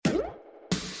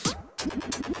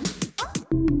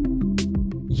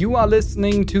You are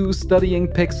listening to Studying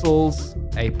Pixels,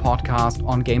 a podcast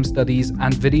on game studies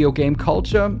and video game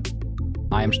culture.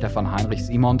 I am Stefan Heinrich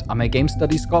Simond. I'm a game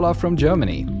studies scholar from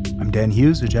Germany. I'm Dan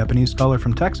Hughes, a Japanese scholar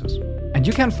from Texas. And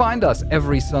you can find us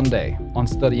every Sunday on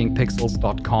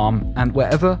studyingpixels.com and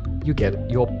wherever you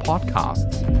get your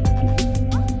podcasts.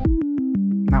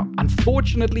 Now,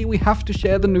 unfortunately, we have to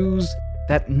share the news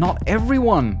that not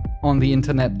everyone on the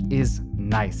internet is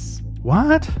nice.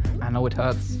 What? I know it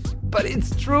hurts, but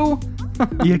it's true.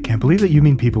 Yeah, can't believe that you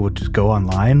mean people would just go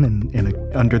online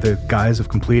and under the guise of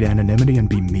complete anonymity and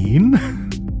be mean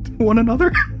to one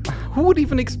another. Who would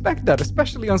even expect that,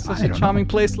 especially on such a charming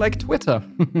place like Twitter?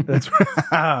 That's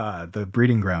the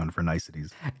breeding ground for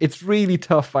niceties. It's really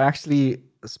tough. I actually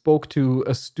spoke to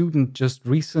a student just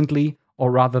recently,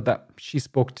 or rather that she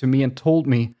spoke to me and told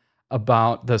me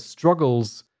about the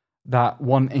struggles that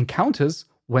one encounters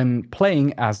when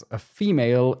playing as a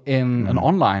female in an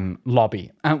online lobby.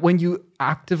 And when you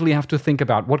actively have to think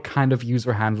about what kind of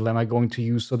user handle am I going to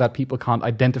use so that people can't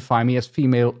identify me as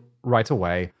female right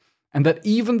away. And that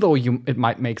even though it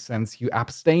might make sense, you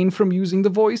abstain from using the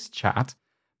voice chat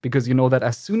because you know that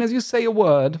as soon as you say a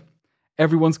word,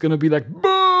 everyone's going to be like,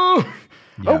 boo,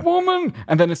 a woman.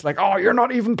 And then it's like, oh, you're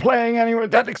not even playing anyway.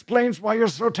 That explains why you're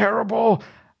so terrible.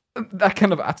 That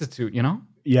kind of attitude, you know?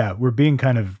 Yeah, we're being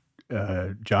kind of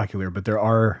jocular, but there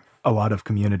are a lot of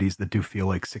communities that do feel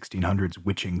like 1600s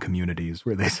witching communities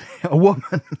where they say a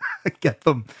woman, get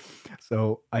them.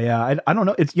 So I don't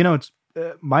know. It's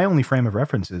my only frame of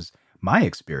reference is my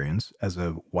experience as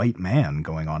a white man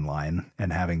going online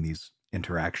and having these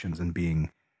interactions and being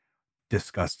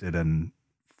disgusted and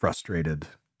frustrated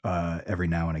every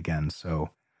now and again. So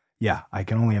yeah, I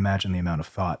can only imagine the amount of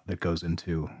thought that goes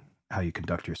into how you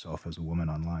conduct yourself as a woman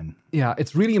online. Yeah,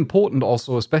 it's really important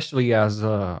also, especially as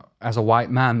a white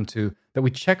man, that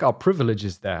we check our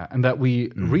privileges there and that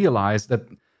we realize that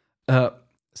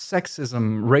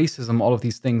sexism, racism, all of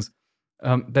these things,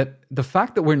 that the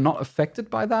fact that we're not affected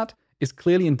by that is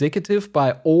clearly indicative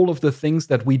by all of the things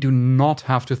that we do not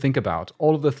have to think about,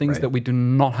 all of the things that we do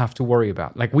not have to worry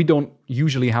about. Like we don't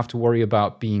usually have to worry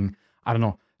about being,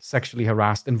 sexually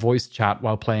harassed in voice chat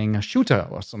while playing a shooter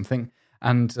or something.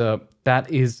 And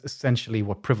that is essentially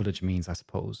what privilege means, I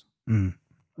suppose.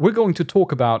 We're going to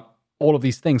talk about all of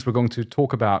these things. We're going to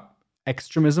talk about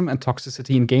extremism and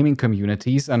toxicity in gaming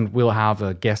communities, and we'll have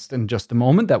a guest in just a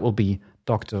moment. That will be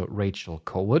Dr. Rachel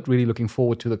Coward. Really looking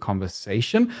forward to the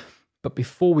conversation. But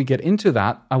before we get into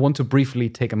that, I want to briefly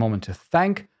take a moment to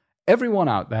thank everyone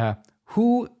out there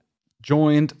who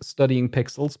joined Studying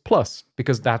Pixels Plus,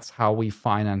 because that's how we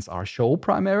finance our show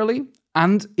primarily.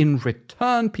 And in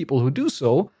return, people who do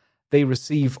so, they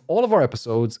receive all of our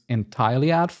episodes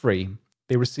entirely ad-free.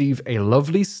 They receive a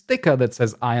lovely sticker that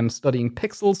says, I am Studying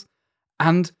Pixels,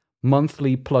 and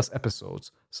monthly plus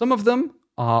episodes. Some of them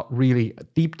are really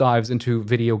deep dives into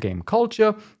video game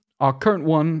culture. Our current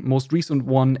one, most recent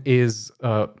one, is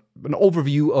an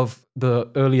overview of the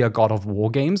earlier God of War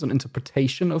games, an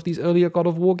interpretation of these earlier God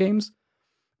of War games.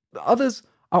 The others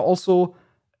are also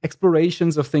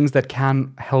explorations of things that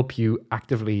can help you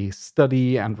actively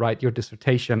study and write your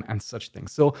dissertation and such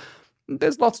things. So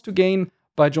there's lots to gain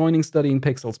by joining Studying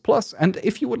Pixels Plus. And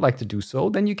if you would like to do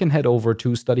so, then you can head over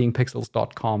to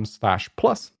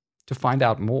studyingpixels.com/plus to find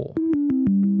out more.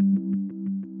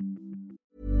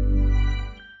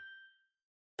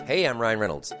 Hey, I'm Ryan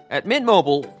Reynolds. At Mint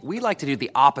Mobile, we like to do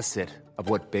the opposite of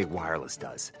what Big Wireless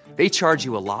does. They charge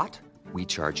you a lot. We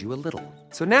charge you a little.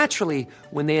 So naturally,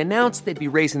 when they announced they'd be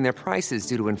raising their prices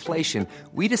due to inflation,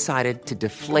 we decided to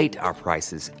deflate our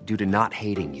prices due to not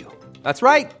hating you. That's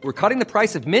right. We're cutting the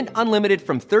price of Mint Unlimited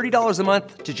from $30 a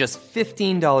month to just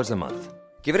 $15 a month.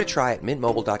 Give it a try at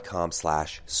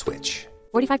mintmobile.com/switch.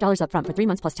 $45 up front for 3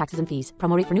 months plus taxes and fees.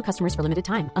 Promo rate for new customers for limited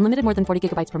time. Unlimited more than 40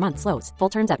 gigabytes per month. Slows full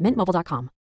terms at mintmobile.com.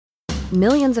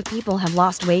 Millions of people have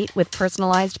lost weight with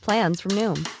personalized plans from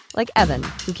Noom. Like Evan,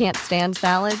 who can't stand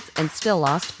salads and still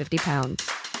lost 50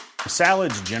 pounds.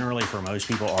 Salads generally for most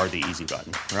people are the easy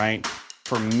button, right?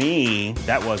 For me,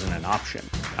 that wasn't an option.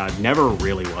 I never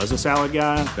really was a salad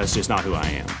guy. That's just not who I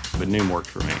am. But Noom worked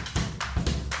for me.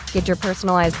 Get your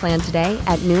personalized plan today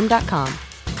at Noom.com.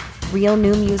 Real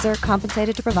Noom user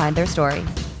compensated to provide their story.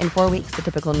 In 4 weeks, the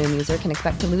typical Noom user can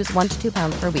expect to lose 1 to 2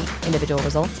 pounds per week. Individual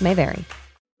results may vary.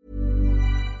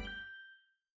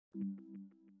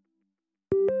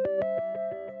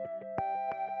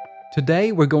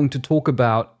 Today, we're going to talk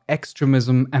about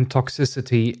extremism and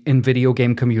toxicity in video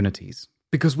game communities.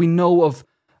 Because we know of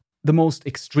the most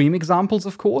extreme examples,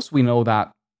 of course. We know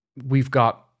that we've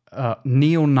got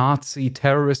neo-Nazi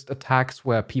terrorist attacks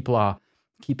where people are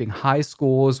keeping high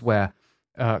scores, where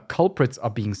culprits are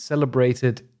being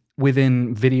celebrated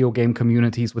within video game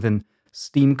communities, within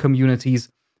Steam communities.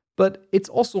 But it's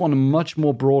also on a much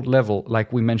more broad level,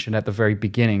 like we mentioned at the very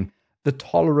beginning. The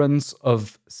tolerance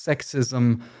of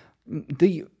sexism,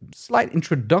 the slight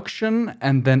introduction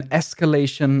and then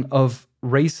escalation of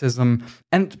racism,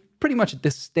 and pretty much a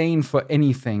disdain for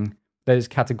anything that is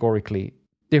categorically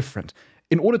different.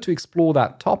 In order to explore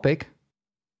that topic,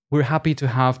 we're happy to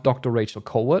have Dr. Rachel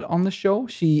Colward on the show.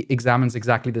 She examines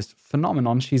exactly this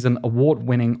phenomenon. She's an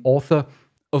award-winning author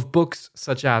of books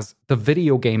such as The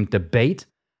Video Game Debate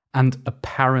and A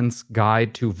Parent's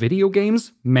Guide to Video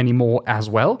Games, many more as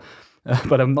well.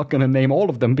 But I'm not going to name all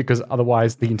of them because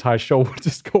otherwise the entire show would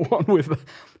just go on with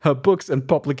her books and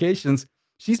publications.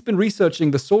 She's been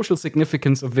researching the social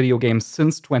significance of video games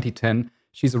since 2010.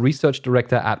 She's a research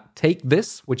director at Take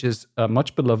This, which is a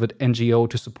much beloved NGO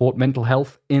to support mental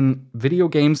health in video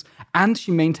games. And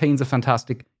she maintains a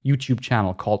fantastic YouTube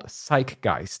channel called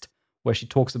Psychgeist, where she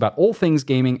talks about all things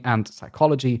gaming and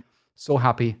psychology. So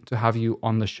happy to have you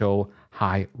on the show.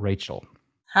 Hi, Rachel.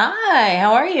 Hi,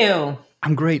 how are you?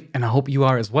 I'm great, and I hope you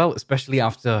are as well, especially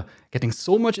after getting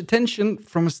so much attention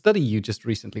from a study you just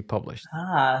recently published.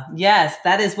 Yes,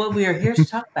 that is what we are here to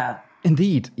talk about.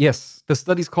 Indeed, yes. The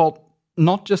study's called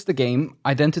Not Just a Game,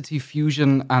 Identity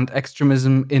Fusion and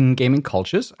Extremism in Gaming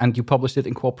Cultures, and you published it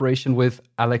in cooperation with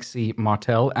Alexei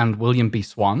Martel and William B.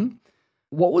 Swan.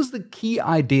 What was the key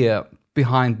idea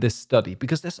behind this study?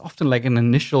 Because there's often like an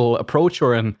initial approach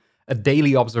or a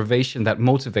daily observation that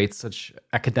motivates such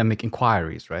academic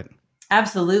inquiries, right?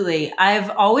 Absolutely. I've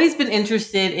always been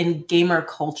interested in gamer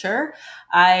culture.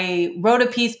 I wrote a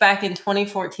piece back in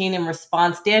 2014 in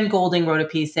response. Dan Golding wrote a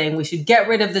piece saying we should get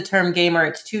rid of the term gamer.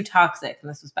 It's too toxic. And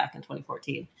this was back in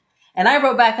 2014. And I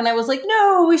wrote back and I was like,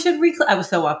 no, we should I was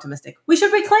so optimistic. We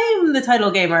should reclaim the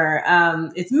title gamer.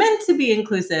 It's meant to be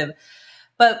inclusive.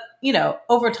 But,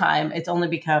 over time, it's only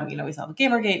become, we saw the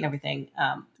Gamergate and everything,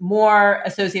 more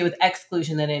associated with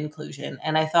exclusion than inclusion.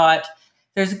 And I thought,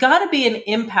 there's got to be an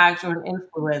impact or an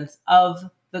influence of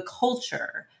the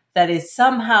culture that is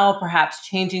somehow perhaps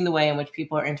changing the way in which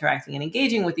people are interacting and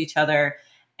engaging with each other.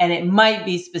 And it might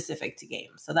be specific to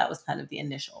games. So that was kind of the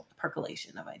initial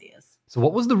percolation of ideas. So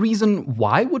what was the reason?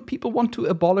 Why would people want to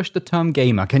abolish the term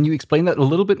gamer? Can you explain that a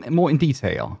little bit more in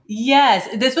detail? Yes,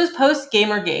 this was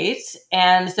post-Gamergate.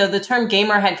 And so the term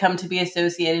gamer had come to be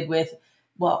associated with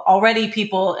already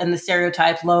people in the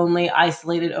stereotype, lonely,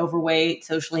 isolated, overweight,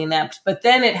 socially inept. But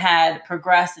then it had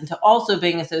progressed into also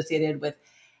being associated with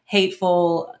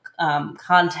hateful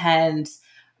content,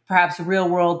 perhaps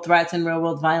real-world threats and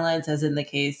real-world violence, as in the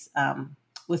case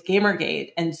with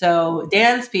Gamergate. And so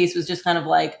Dan's piece was just kind of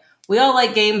like, we all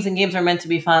like games and games are meant to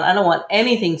be fun. I don't want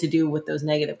anything to do with those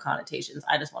negative connotations.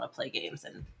 I just want to play games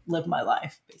and live my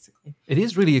life, basically. It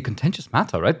is really a contentious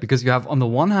matter, right? Because you have, on the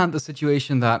one hand, the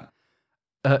situation that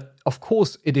of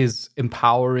course, it is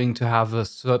empowering to have a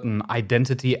certain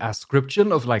identity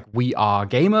ascription of like, we are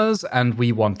gamers and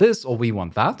we want this or we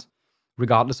want that,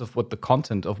 regardless of what the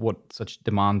content of what such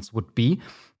demands would be.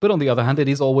 But on the other hand, it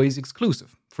is always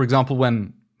exclusive. For example,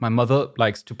 when my mother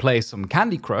likes to play some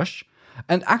Candy Crush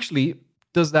and actually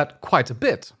does that quite a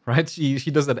bit, right? She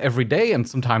does that every day and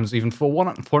sometimes even for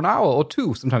an hour or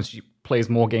two. Sometimes she plays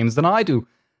more games than I do.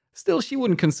 Still, she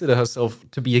wouldn't consider herself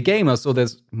to be a gamer, so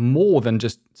there's more than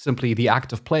just simply the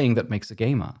act of playing that makes a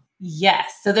gamer.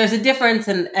 Yes, so there's a difference,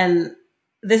 and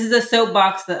this is a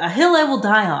soapbox, a hill I will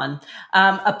die on.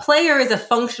 A player is a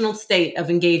functional state of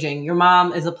engaging. Your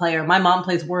mom is a player. My mom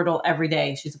plays Wordle every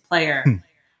day. She's a player.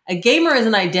 A gamer is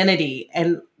an identity,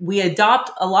 and we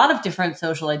adopt a lot of different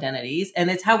social identities, and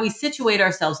it's how we situate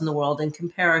ourselves in the world and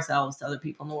compare ourselves to other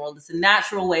people in the world. It's a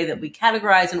natural way that we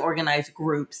categorize and organize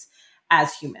groups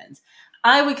as humans.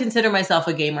 I would consider myself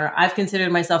a gamer. I've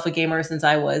considered myself a gamer since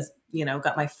I was,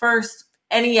 got my first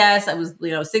NES. I was,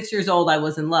 6 years old. I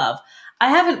was in love. I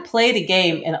haven't played a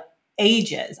game in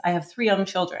ages. I have 3 young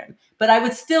children, but I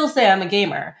would still say I'm a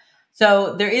gamer.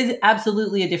 So there is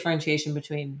absolutely a differentiation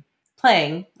between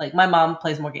playing, like my mom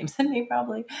plays more games than me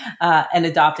probably, and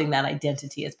adopting that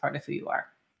identity as part of who you are.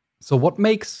 So what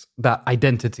makes that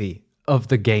identity of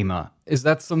the gamer? Is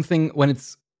that something when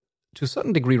it's to a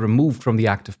certain degree removed from the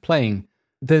act of playing,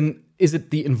 then is it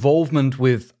the involvement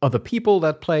with other people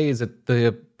that play? Is it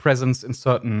the presence in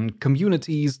certain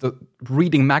communities, the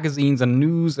reading magazines and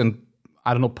news and,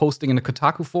 posting in a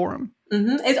Kotaku forum?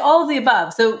 Mm-hmm. It's all of the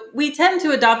above. So we tend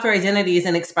to adopt our identities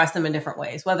and express them in different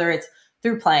ways, whether it's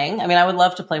through playing. I mean, I would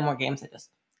love to play more games. I just,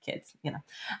 kids,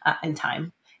 and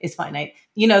time. is finite.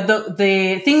 You know,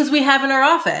 the things we have in our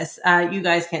office, you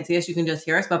guys can't see us, you can just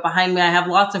hear us, but behind me I have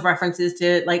lots of references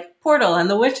to like Portal and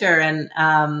The Witcher and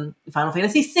Final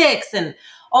Fantasy VI and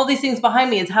all these things behind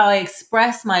me. Is how I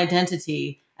express my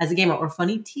identity as a gamer, or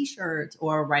funny t-shirts,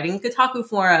 or writing Kotaku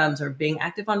forums, or being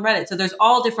active on Reddit. So there's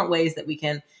all different ways that we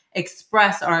can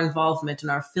express our involvement and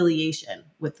our affiliation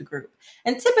with the group.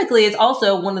 And typically it's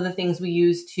also one of the things we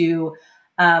use to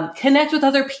connect with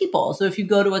other people. So if you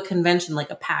go to a convention like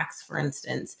a PAX, for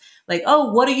instance, like,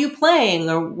 oh, what are you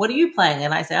playing? Or what are you playing?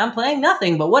 And I say, I'm playing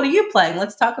nothing, but what are you playing?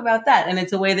 Let's talk about that. And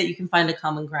it's a way that you can find a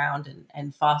common ground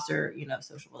and foster, you know,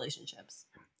 social relationships.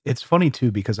 It's funny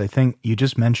too, because I think you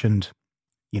just mentioned,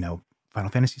 you know, Final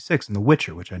Fantasy VI and The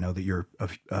Witcher, which I know that you're,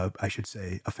 I should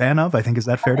say, a fan of. I think, is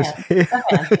that fair to say?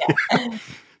 Yeah.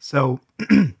 So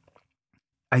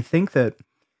I think that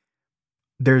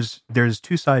there's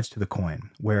two sides to the coin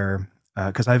where,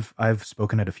 because I've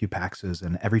spoken at a few PAXs,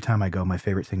 and every time I go, my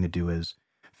favorite thing to do is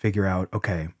figure out,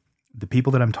 okay, the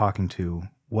people that I'm talking to,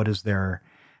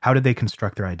 how did they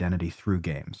construct their identity through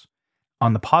games?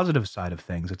 On the positive side of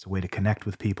things, it's a way to connect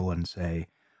with people and say,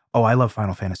 oh, I love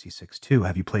Final Fantasy VI too.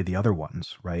 Have you played the other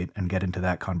ones, right? And get into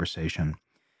that conversation.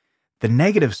 The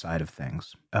negative side of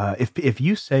things, if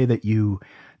you say that you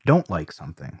don't like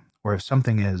something, or if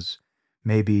something is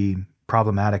maybe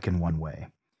problematic in one way,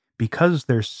 because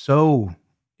they're so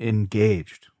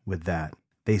engaged with that,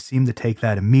 they seem to take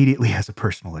that immediately as a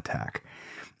personal attack.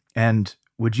 And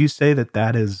would you say that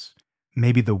that is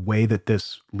maybe the way that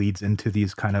this leads into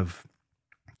these kind of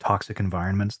toxic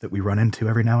environments that we run into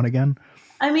every now and again?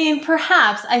 I mean,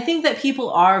 perhaps. I think that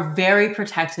people are very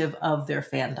protective of their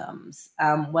fandoms,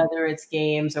 whether it's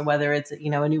games or whether it's, you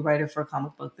know, a new writer for a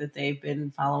comic book that they've been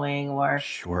following, or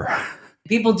sure,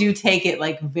 people do take it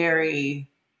like very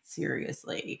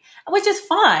seriously, which is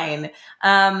fine.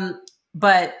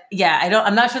 But yeah,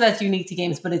 I'm not sure that's unique to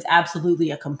games, but it's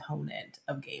absolutely a component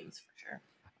of games for sure.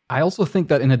 I also think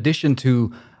that in addition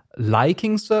to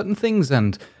liking certain things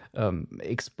and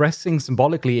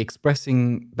symbolically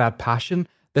expressing that passion,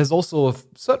 there's also a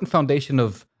certain foundation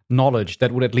of knowledge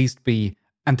that would at least be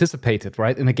anticipated,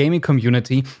 right? In a gaming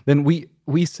community, then we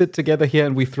sit together here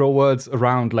and we throw words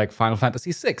around like Final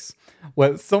Fantasy VI,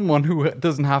 where someone who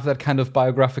doesn't have that kind of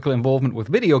biographical involvement with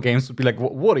video games would be like,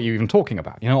 what are you even talking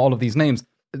about? You know, all of these names,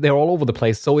 they're all over the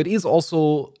place. So it is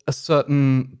also a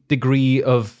certain degree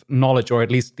of knowledge, or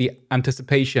at least the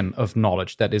anticipation of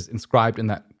knowledge that is inscribed in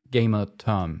that gamer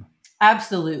term.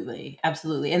 Absolutely.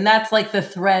 And that's like the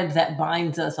thread that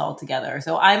binds us all together.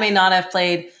 So I may not have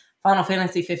played Final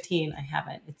Fantasy 15. I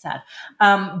haven't. It's sad.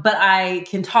 But I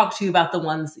can talk to you about the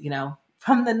ones, you know,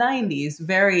 from the 90s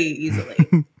very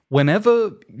easily.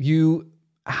 Whenever you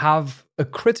have a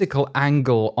critical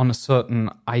angle on a certain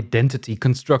identity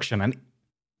construction, and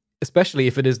especially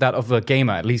if it is that of a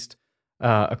gamer, at least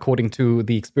according to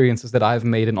the experiences that I've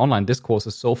made in online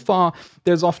discourses so far,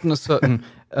 there's often a certain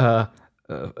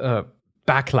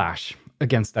backlash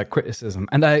against that criticism.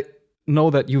 And I know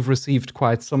that you've received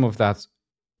quite some of that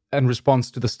in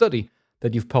response to the study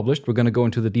that you've published. We're going to go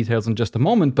into the details in just a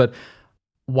moment, but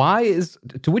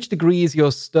to which degree is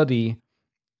your study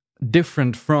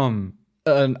different from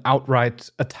an outright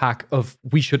attack of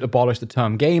we should abolish the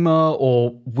term gamer,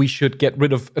 or we should get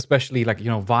rid of especially like, you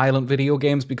know, violent video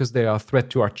games because they are a threat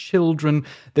to our children?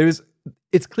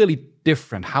 It's clearly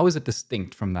different. How is it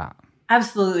distinct from that?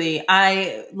 Absolutely.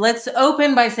 Let's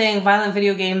open by saying violent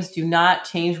video games do not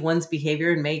change one's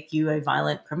behavior and make you a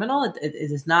violent criminal. It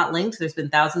is not linked. There's been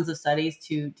thousands of studies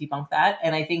to debunk that.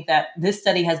 And I think that this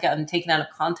study has gotten taken out of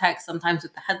context sometimes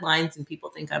with the headlines, and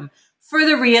people think I'm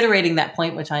further reiterating that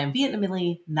point, which I am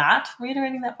vehemently not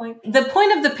reiterating that point. The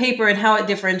point of the paper and how it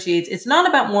differentiates, it's not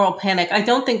about moral panic. I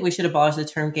don't think we should abolish the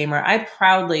term gamer. I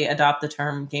proudly adopt the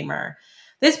term gamer.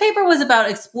 This paper was about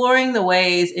exploring the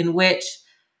ways in which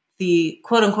the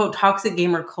quote unquote toxic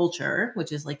gamer culture,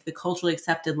 which is like the culturally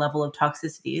accepted level of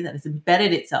toxicity that has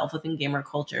embedded itself within gamer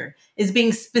culture, is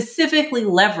being specifically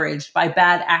leveraged by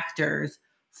bad actors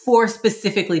for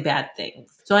specifically bad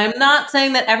things. So I'm not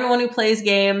saying that everyone who plays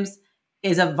games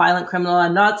is a violent criminal.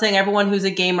 I'm not saying everyone who's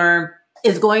a gamer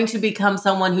is going to become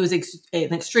someone who's an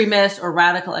extremist or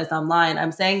radicalized online.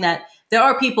 I'm saying that there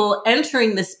are people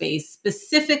entering this space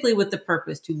specifically with the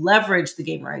purpose to leverage the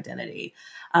gamer identity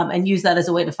and use that as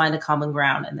a way to find a common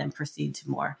ground and then proceed to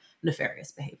more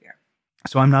nefarious behavior.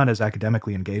 So I'm not as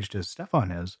academically engaged as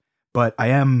Stefan is, but I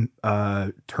am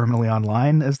terminally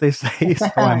online, as they say.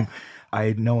 So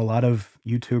I know a lot of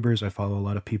YouTubers. I follow a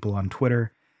lot of people on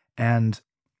Twitter. And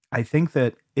I think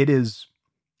that it is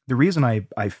the reason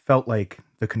I felt like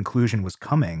the conclusion was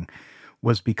coming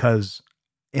was because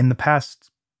in the past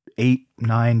 8,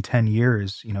 9, 10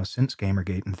 years, since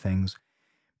Gamergate and things,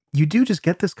 you do just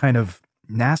get this kind of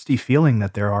nasty feeling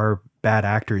that there are bad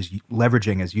actors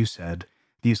leveraging, as you said,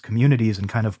 these communities and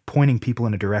kind of pointing people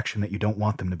in a direction that you don't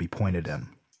want them to be pointed in.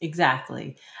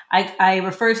 Exactly. I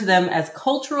refer to them as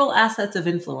cultural assets of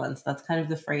influence. That's kind of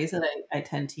the phrase that I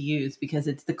tend to use, because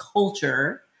it's the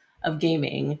culture of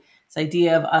gaming. This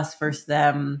idea of us versus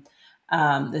them,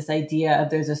 this idea of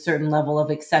there's a certain level of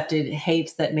accepted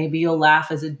hate that maybe you'll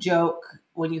laugh as a joke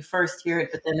when you first hear it,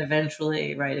 but then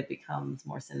eventually, right, it becomes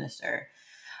more sinister.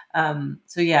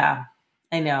 So yeah,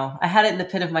 I know. I had it in the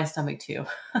pit of my stomach too,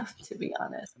 to be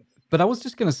honest. But I was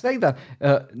just going to say that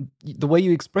the way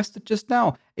you expressed it just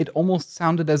now, it almost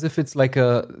sounded as if it's like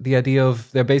the idea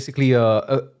of they're basically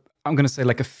I'm going to say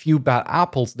like a few bad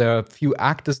apples. There are a few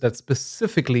actors that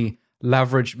specifically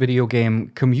leverage video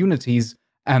game communities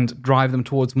and drive them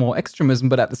towards more extremism.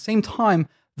 But at the same time,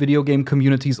 video game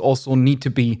communities also need to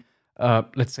be,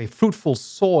 let's say, fruitful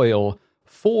soil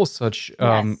for such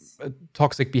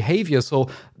toxic behavior. So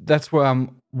that's where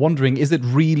I'm wondering, is it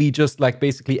really just like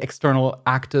basically external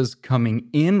actors coming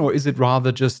in, or is it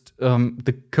rather just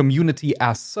the community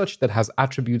as such that has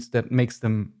attributes that makes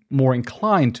them more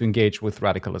inclined to engage with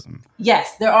radicalism?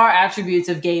 Yes, there are attributes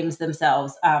of games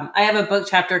themselves. I have a book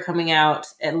chapter coming out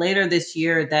later this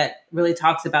year that really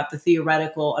talks about the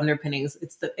theoretical underpinnings.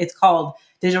 It's called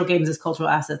Digital Games as Cultural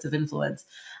Assets of Influence.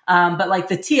 But like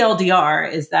the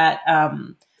TLDR is that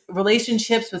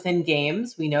relationships within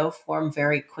games, we know, form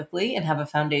very quickly and have a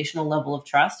foundational level of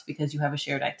trust because you have a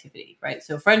shared activity, right?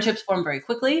 So friendships form very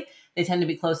quickly. They tend to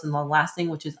be close and long lasting,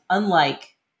 which is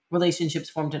unlike relationships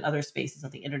formed in other spaces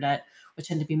on the internet, which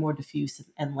tend to be more diffuse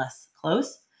and less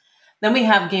close. Then we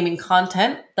have gaming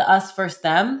content, the us versus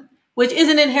them, which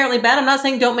isn't inherently bad. I'm not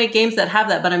saying don't make games that have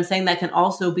that, but I'm saying that can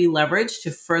also be leveraged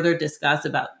to further discuss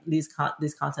about these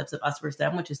concepts of us versus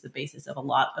them, which is the basis of a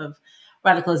lot of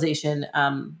radicalization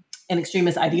and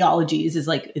extremist ideologies. Is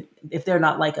like, if they're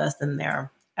not like us, then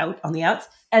they're out on the outs.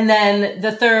 And then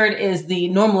the third is the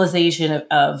normalization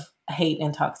of hate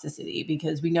and toxicity,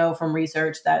 because we know from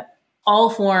research that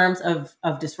all forms of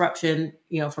disruption,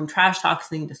 from trash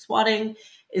talking to swatting,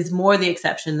 is more the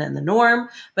exception than the norm.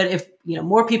 But if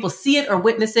more people see it or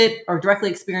witness it or directly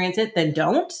experience it, then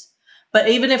don't. But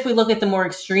even if we look at the more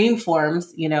extreme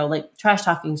forms, like trash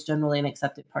talking is generally an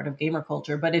accepted part of gamer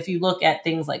culture. But if you look at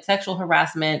things like sexual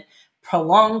harassment,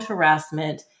 prolonged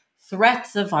harassment,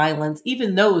 threats of violence,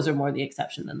 even those are more the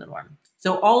exception than the norm.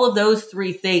 So all of those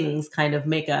three things kind of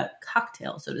make a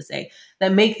cocktail, so to say,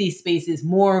 that make these spaces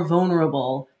more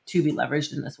vulnerable to be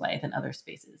leveraged in this way than other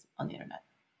spaces on the internet.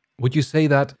 Would you say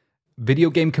that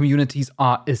video game communities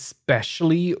are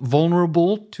especially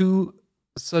vulnerable to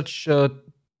such,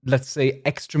 let's say,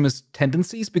 extremist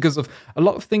tendencies? Because of a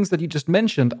lot of things that you just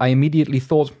mentioned, I immediately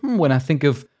thought, when I think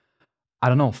of, I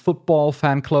don't know, football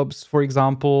fan clubs, for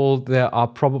example, there are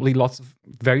probably lots of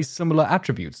very similar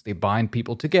attributes. They bind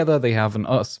people together. They have an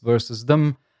us versus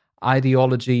them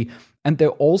ideology. And they're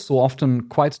also often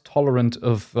quite tolerant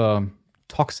of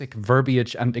toxic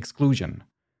verbiage and exclusion.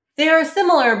 They are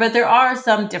similar, but there are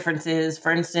some differences.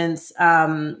 For instance,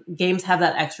 games have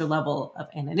that extra level of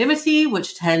anonymity,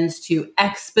 which tends to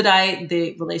expedite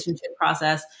the relationship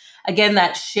process. Again,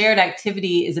 that shared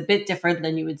activity is a bit different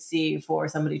than you would see for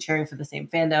somebody cheering for the same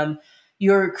fandom.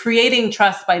 You're creating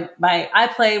trust by I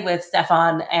play with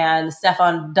Stefan, and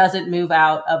Stefan doesn't move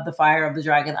out of the fire of the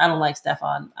dragon. I don't like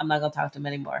Stefan. I'm not going to talk to him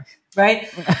anymore, right?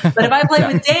 But if I play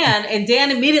with Dan and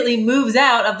Dan immediately moves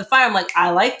out of the fire, I'm like,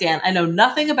 I like Dan. I know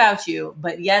nothing about you,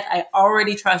 but yet I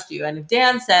already trust you. And if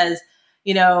Dan says,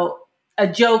 a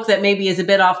joke that maybe is a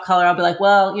bit off color, I'll be like,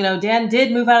 well, Dan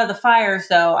did move out of the fire.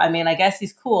 So, I guess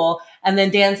he's cool. And then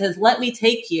Dan says, let me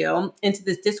take you into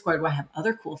this Discord where I have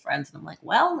other cool friends. And I'm like,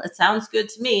 well, it sounds good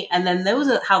to me. And then those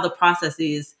are how the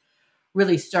processes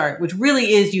really start, which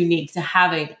really is unique to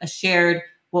having a shared,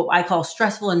 what I call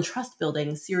stressful and trust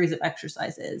building series of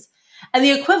exercises. And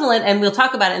the equivalent, and we'll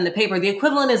talk about it in the paper, the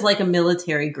equivalent is like a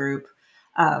military group.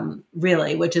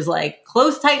 Really, which is like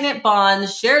close, tight-knit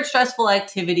bonds, shared stressful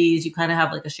activities. You kind of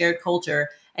have like a shared culture.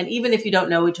 And even if you don't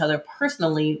know each other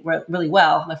personally really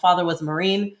well, my father was a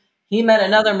Marine. He met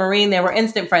another Marine. They were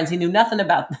instant friends. He knew nothing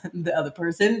about the other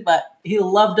person, but he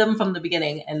loved them from the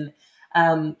beginning. And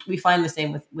we find the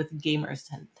same with gamers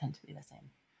tend to be the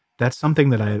same. That's something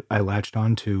that I latched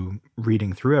on to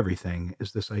reading through everything,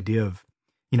 is this idea of,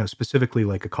 specifically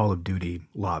like a Call of Duty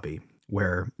lobby,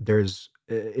 where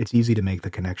it's easy to make the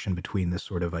connection between this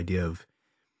sort of idea of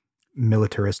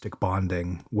militaristic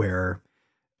bonding where,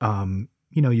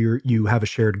 you have a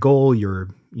shared goal, you're,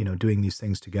 doing these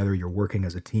things together, you're working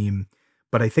as a team,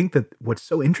 But I think that what's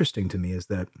so interesting to me is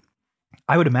that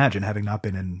I would imagine, having not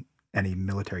been in any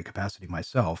military capacity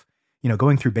myself,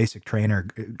 going through basic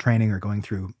training or going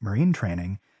through Marine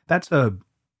training, that's a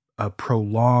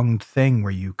prolonged thing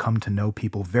where you come to know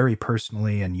people very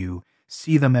personally and you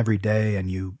see them every day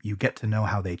and you get to know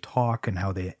how they talk and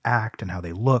how they act and how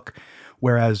they look.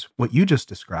 Whereas what you just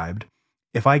described,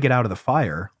 if I get out of the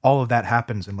fire, all of that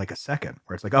happens in like a second,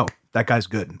 where it's like, oh, that guy's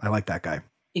good. I like that guy.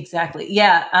 Exactly.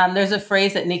 Yeah. There's a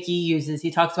phrase that Nicky uses.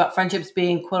 He talks about friendships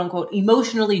being, quote unquote,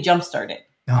 emotionally jump-started.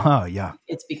 Yeah.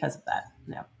 It's because of that.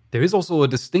 No. There is also a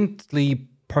distinctly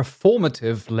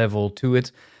performative level to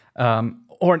it,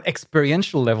 or an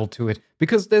experiential level to it,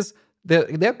 because there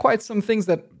are quite some things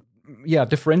that,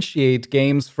 differentiate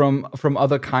games from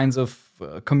other kinds of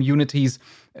communities.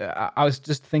 I was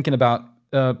just thinking about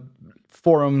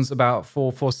forums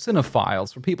for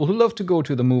cinephiles, for people who love to go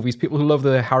to the movies, people who love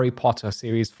the Harry Potter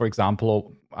series, for example,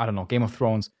 or I don't know, Game of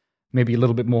Thrones, maybe a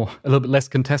little bit less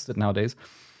contested nowadays.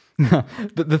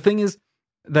 But the thing is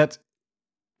that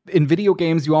in video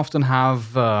games, you often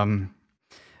have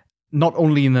not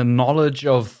only the knowledge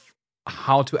of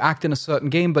how to act in a certain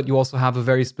game, but you also have a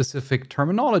very specific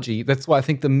terminology. That's why I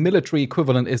think the military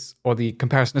equivalent or the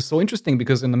comparison is so interesting,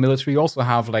 because in the military you also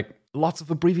have like lots of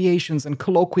abbreviations and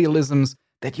colloquialisms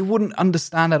that you wouldn't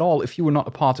understand at all if you were not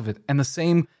a part of it. And the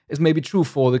same is maybe true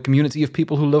for the community of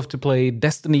people who love to play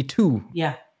Destiny 2.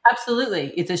 Yeah,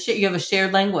 absolutely. You have a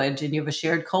shared language and you have a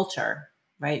shared culture,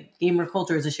 right? Gamer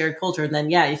culture is a shared culture. And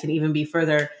then, you can even be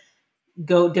further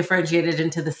differentiated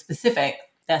into the specific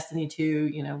Destiny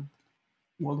 2,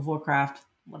 World of Warcraft,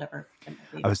 whatever.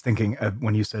 I was thinking,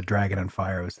 when you said Dragon and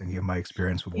Fire, I was thinking of my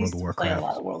experience with World of Warcraft. Play a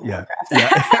lot of World of Warcraft.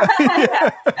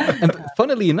 Yeah. And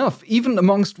funnily enough, even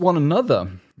amongst one another,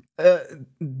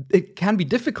 it can be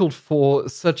difficult for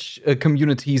such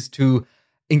communities to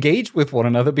engage with one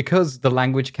another, because the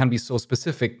language can be so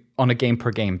specific on a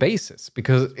game-per-game basis,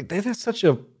 because there's such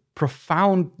a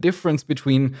profound difference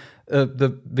between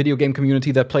the video game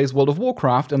community that plays World of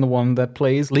Warcraft and the one that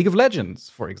plays League of Legends,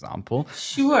 for example.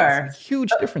 Sure. Huge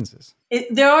differences.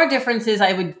 There are differences,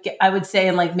 I would say,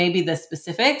 in like maybe the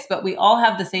specifics, but we all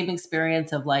have the same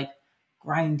experience of like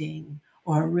grinding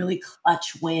or a really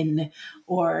clutch win,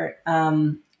 or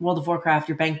World of Warcraft,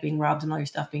 your bank being robbed and all your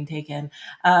stuff being taken,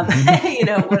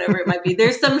 whatever it might be.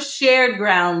 There's some shared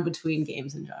ground between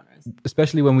games and genres.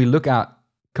 Especially when we look at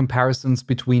comparisons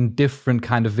between different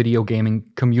kind of video gaming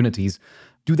communities.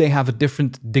 Do they have a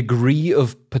different degree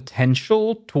of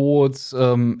potential towards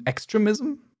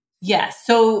extremism? Yes.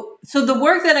 So the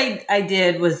work that I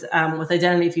did was with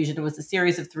Identity Fusion. It was a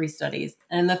series of 3 studies.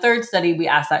 And in the third study, we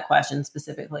asked that question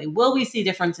specifically. Will we see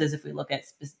differences if we look at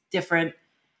different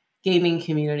gaming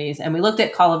communities? And we looked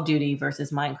at Call of Duty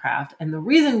versus Minecraft. And the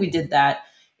reason we did that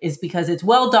is because it's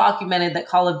well documented that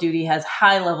Call of Duty has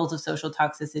high levels of social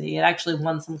toxicity. It actually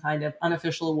won some kind of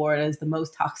unofficial award as the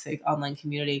most toxic online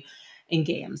community in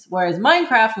games, whereas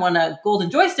Minecraft won a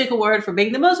Golden Joystick Award for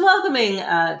being the most welcoming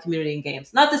community in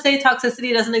games. Not to say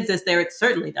toxicity doesn't exist there, it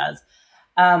certainly does.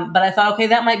 But I thought, okay,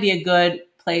 that might be a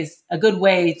good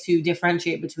way to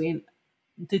differentiate between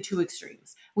the two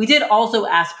extremes. We did also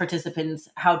ask participants,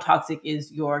 how toxic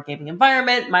is your gaming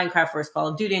environment? Minecraft versus Call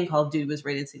of Duty, and Call of Duty was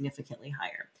rated significantly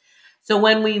higher. So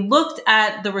when we looked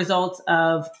at the results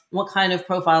of what kind of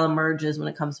profile emerges when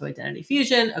it comes to Identity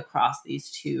Fusion across these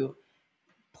two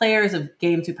players of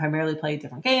games who primarily play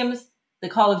different games, the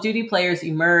Call of Duty players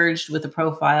emerged with a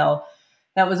profile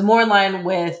that was more in line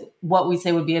with what we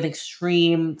say would be an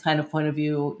extreme kind of point of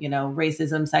view,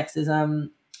 racism, sexism,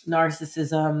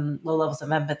 narcissism, low levels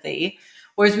of empathy.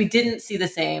 Whereas we didn't see the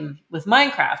same with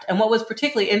Minecraft. And what was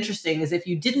particularly interesting is if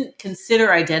you didn't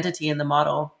consider identity in the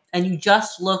model and you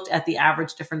just looked at the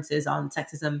average differences on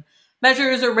sexism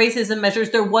measures or racism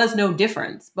measures, there was no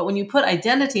difference. But when you put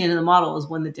identity into the model is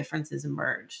when the differences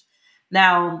emerged.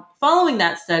 Now, following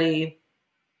that study,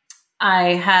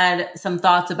 I had some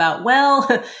thoughts about,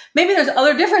 maybe there's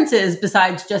other differences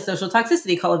besides just social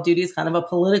toxicity. Call of Duty is kind of a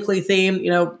politically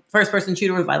themed, first-person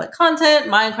shooter with violent content.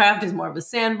 Minecraft is more of a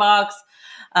sandbox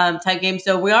type game.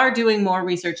 So we are doing more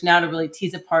research now to really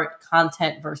tease apart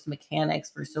content versus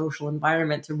mechanics for social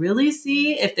environment to really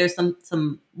see if there's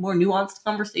some more nuanced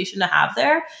conversation to have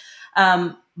there.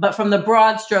 But from the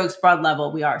broad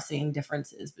level, we are seeing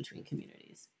differences between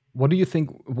communities. What do you think?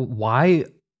 Why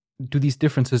do these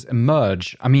differences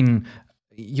emerge? I mean,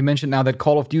 you mentioned now that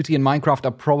Call of Duty and Minecraft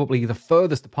are probably the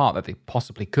furthest apart that they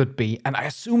possibly could be. And I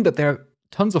assume that there are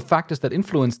tons of factors that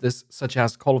influence this, such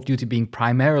as Call of Duty being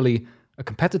primarily a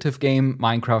competitive game,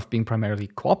 Minecraft being primarily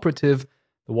cooperative,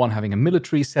 the one having a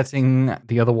military setting,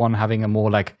 the other one having a more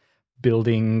like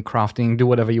building, crafting, do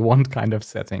whatever you want kind of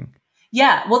setting.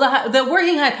 Yeah, well, the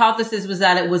working hypothesis was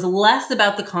that it was less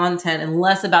about the content and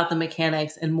less about the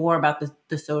mechanics and more about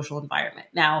the social environment.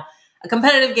 Now, a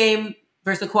competitive game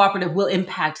versus a cooperative will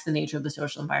impact the nature of the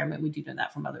social environment. We do know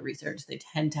that from other research. They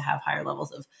tend to have higher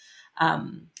levels of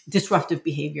disruptive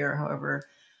behavior, however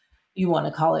you want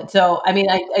to call it. So, I mean,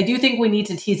 I do think we need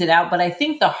to tease it out, but I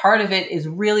think the heart of it is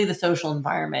really the social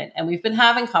environment. And we've been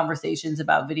having conversations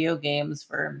about video games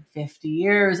for 50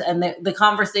 years, and the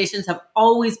conversations have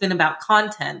always been about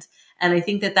content. And I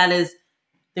think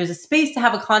there's a space to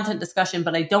have a content discussion,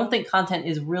 but I don't think content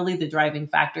is really the driving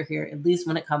factor here, at least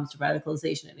when it comes to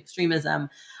radicalization and extremism.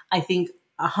 I think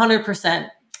 100%,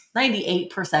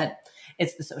 98%,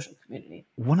 it's the social community.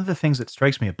 One of the things that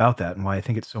strikes me about that, and why I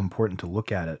think it's so important to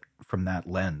look at it from that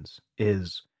lens,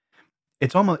 is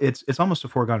it's almost a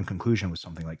foregone conclusion with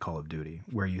something like Call of Duty,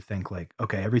 where you think like,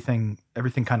 okay, everything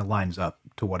kind of lines up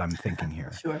to what I'm thinking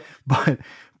here. Sure.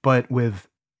 But with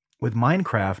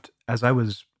Minecraft, as I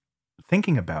was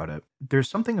thinking about it, there's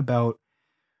something about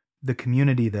the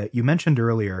community that you mentioned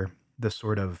earlier, the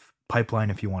sort of pipeline,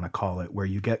 if you want to call it, where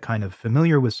you get kind of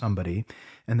familiar with somebody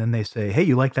and then they say, hey,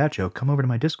 you like that joke? Come over to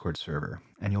my Discord server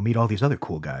and you'll meet all these other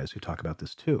cool guys who talk about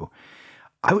this too.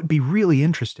 I would be really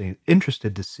interested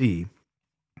to see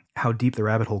how deep the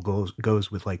rabbit hole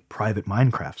goes with like private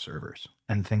Minecraft servers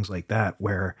and things like that,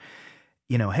 where,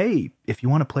 you know, hey, if you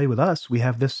want to play with us, we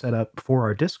have this set up for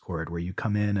our Discord where you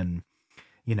come in and,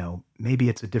 you know, maybe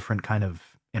it's a different kind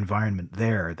of environment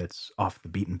there that's off the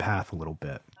beaten path a little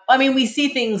bit. I mean, we see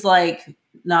things like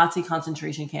Nazi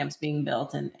concentration camps being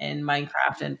built in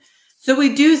Minecraft. And so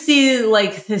we do see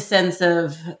like this sense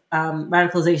of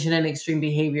radicalization and extreme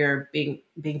behavior being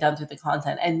done through the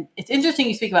content. And it's interesting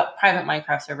you speak about private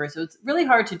Minecraft servers. So it's really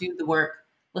hard to do the work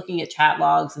looking at chat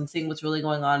logs and seeing what's really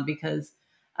going on because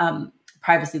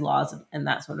privacy laws and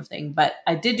that sort of thing. But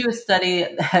I did do a study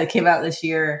that came out this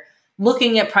year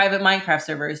looking at private Minecraft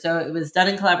servers. So it was done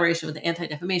in collaboration with the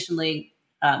Anti-Defamation League,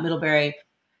 Middlebury,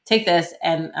 Take This,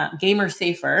 and Gamer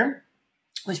Safer,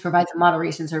 which provides a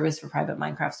moderation service for private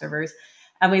Minecraft servers.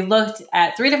 And we looked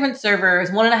at 3 different servers,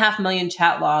 1.5 million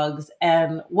chat logs.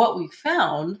 And what we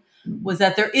found was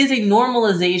that there is a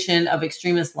normalization of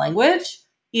extremist language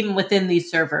even within these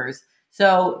servers.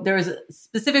 So there was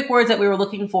specific words that we were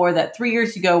looking for that 3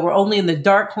 years ago were only in the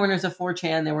dark corners of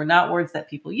 4chan. They were not words that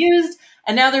people used.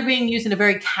 And now they're being used in a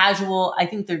very casual, I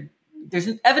think there's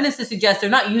evidence to suggest they're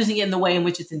not using it in the way in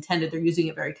which it's intended. They're using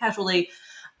it very casually.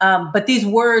 But these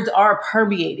words are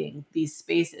permeating these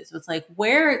spaces. So it's like,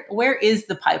 where is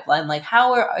the pipeline? Like,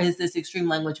 how is this extreme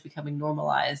language becoming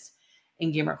normalized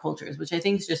in gamer cultures? Which I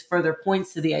think just further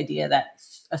points to the idea that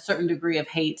a certain degree of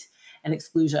hate and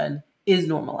exclusion is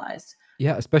normalized.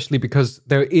 Yeah, especially because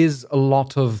there is a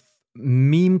lot of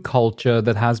meme culture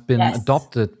that has been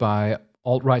adopted by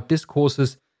alt-right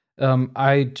discourses.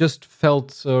 I just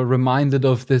felt reminded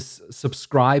of this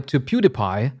subscribe to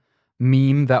PewDiePie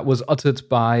meme that was uttered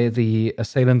by the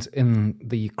assailant in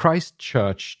the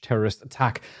Christchurch terrorist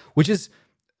attack, which is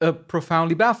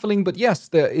profoundly baffling. But yes,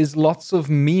 there is lots of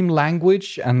meme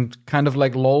language and kind of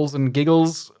like lols and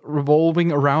giggles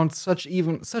revolving around such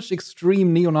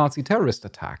extreme neo-Nazi terrorist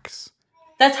attacks.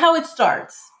 That's how it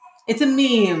starts. It's a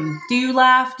meme. Do you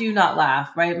laugh? Do you not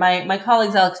laugh? Right? My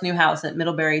colleague Alex Newhouse at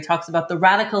Middlebury talks about the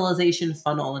radicalization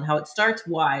funnel and how it starts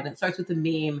wide. It starts with a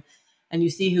meme and you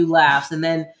see who laughs, and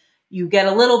then you get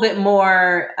a little bit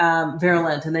more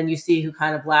virulent, and then you see who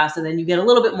kind of laughs, and then you get a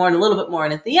little bit more and a little bit more.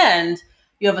 And at the end,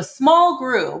 you have a small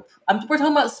group. We're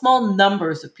talking about small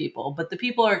numbers of people, but the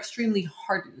people are extremely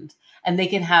hardened and they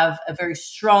can have a very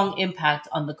strong impact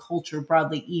on the culture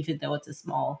broadly, even though it's a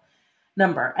small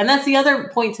number. And that's the other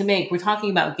point to make. We're talking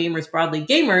about gamers broadly.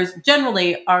 Gamers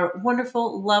generally are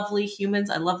wonderful, lovely humans.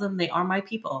 I love them. They are my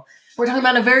people. We're talking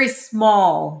about a very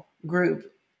small group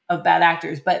of bad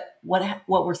actors. But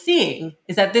what we're seeing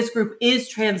is that this group is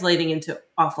translating into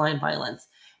offline violence.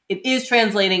 It is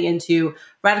translating into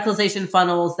radicalization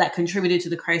funnels that contributed to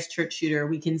the Christchurch shooter.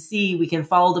 We can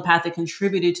follow the path that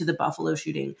contributed to the Buffalo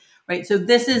shooting, right? So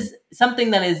this is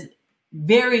something that is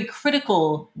very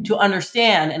critical to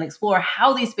understand and explore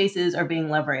how these spaces are being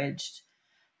leveraged,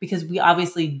 because we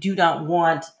obviously do not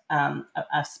want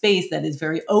a space that is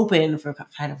very open for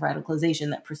kind of radicalization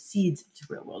that precedes to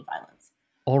real world violence.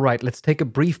 All right, let's take a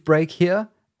brief break here,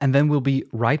 and then we'll be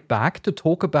right back to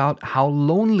talk about how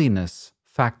loneliness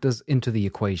factors into the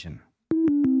equation.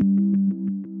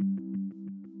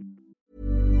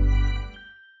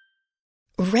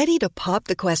 Ready to pop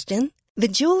the question? The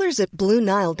jewelers at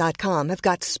BlueNile.com have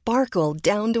got sparkle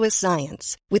down to a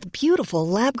science with beautiful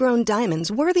lab-grown diamonds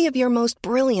worthy of your most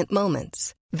brilliant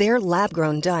moments. Their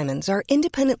lab-grown diamonds are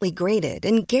independently graded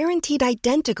and guaranteed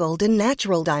identical to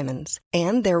natural diamonds,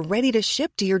 and they're ready to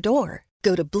ship to your door.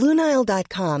 Go to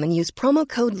BlueNile.com and use promo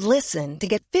code LISTEN to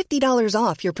get $50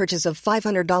 off your purchase of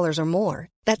 $500 or more.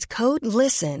 That's code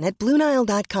LISTEN at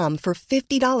BlueNile.com for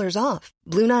 $50 off.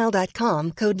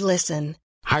 BlueNile.com, code LISTEN.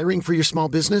 Hiring for your small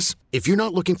business? If you're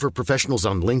not looking for professionals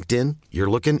on LinkedIn, you're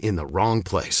looking in the wrong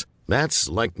place. That's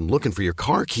like looking for your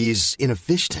car keys in a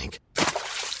fish tank.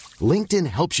 LinkedIn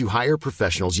helps you hire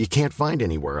professionals you can't find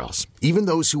anywhere else, even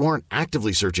those who aren't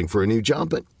actively searching for a new job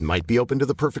but might be open to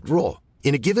the perfect role.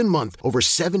 In a given month, over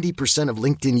 70% of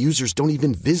LinkedIn users don't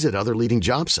even visit other leading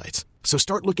job sites. So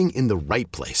start looking in the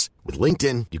right place. With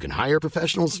LinkedIn, you can hire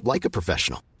professionals like a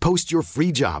professional. Post your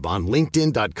free job on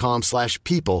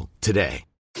linkedin.com/people today.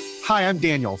 Hi, I'm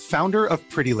Daniel, founder of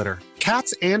Pretty Litter.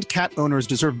 Cats and cat owners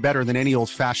deserve better than any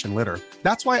old-fashioned litter.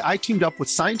 That's why I teamed up with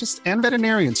scientists and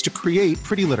veterinarians to create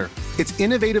Pretty Litter. Its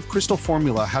innovative crystal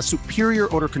formula has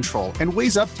superior odor control and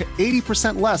weighs up to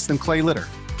 80% less than clay litter.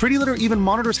 Pretty Litter even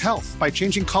monitors health by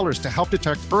changing colors to help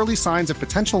detect early signs of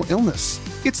potential illness.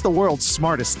 It's the world's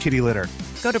smartest kitty litter.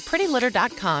 Go to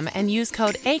prettylitter.com and use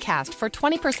code ACAST for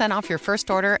 20% off your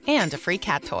first order and a free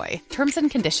cat toy. Terms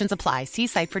and conditions apply. See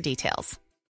site for details.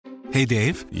 Hey,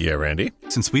 Dave. Yeah, Randy.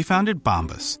 Since we founded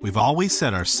Bombas, we've always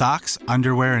said our socks,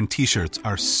 underwear, and T-shirts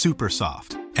are super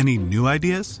soft. Any new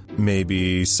ideas?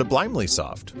 Maybe sublimely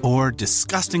soft. Or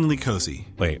disgustingly cozy.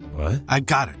 Wait, what? I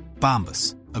got it.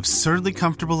 Bombas. Absurdly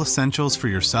comfortable essentials for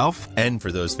yourself and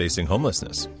for those facing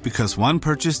homelessness. Because one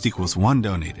purchased equals one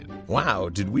donated. Wow,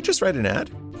 did we just write an ad?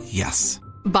 Yes.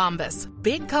 Bombas.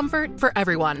 Big comfort for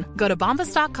everyone. Go to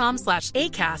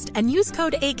bombas.com/ACAST and use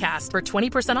code ACAST for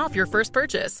 20% off your first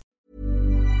purchase.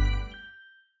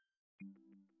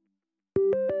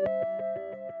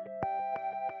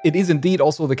 It is indeed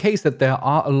also the case that there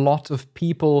are a lot of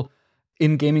people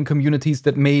in gaming communities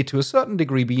that may, to a certain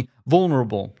degree, be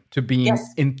vulnerable to being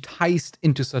enticed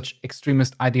into such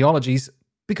extremist ideologies.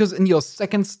 Because in your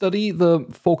second study, the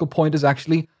focal point is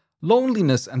actually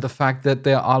loneliness and the fact that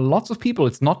there are lots of people,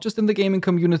 it's not just in the gaming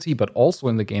community, but also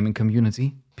in the gaming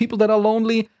community, people that are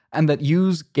lonely and that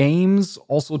use games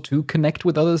also to connect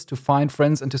with others, to find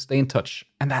friends and to stay in touch.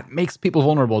 And that makes people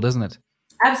vulnerable, doesn't it?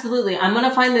 Absolutely. I'm going to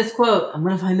find this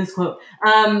quote.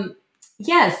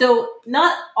 Yeah, so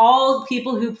not all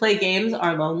people who play games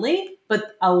are lonely,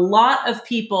 but a lot of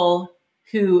people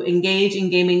who engage in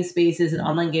gaming spaces and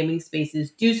online gaming spaces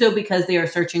do so because they are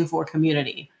searching for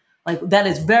community. Like, that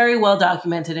is very well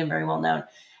documented and very well known.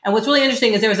 And what's really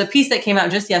interesting is there was a piece that came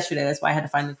out just yesterday. That's why I had to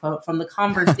find the quote from The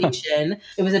Conversation.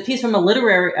 It was a piece from a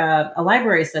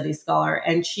library studies scholar,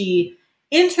 and she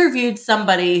interviewed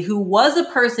somebody who was a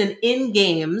person in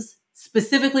games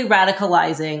specifically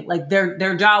radicalizing. Like,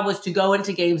 their job was to go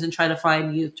into games and try to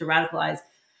find youth to radicalize.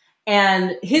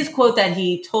 And his quote that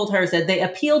he told her said, "They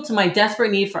appealed to my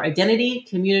desperate need for identity,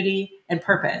 community, and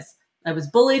purpose. I was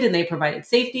bullied and they provided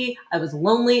safety. I was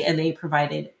lonely and they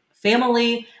provided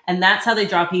family. And that's how they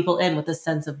draw people in, with a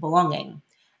sense of belonging." And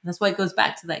that's why it goes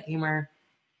back to that gamer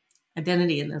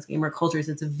identity in those gamer cultures.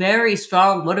 It's a very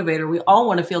strong motivator. We all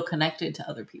want to feel connected to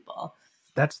other people.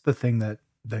 That's the thing that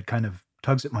kind of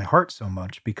tugs at my heart so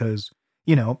much, because,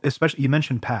 you know, especially you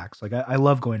mentioned PAX. Like, I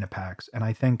love going to PAX. And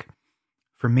I think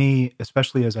for me,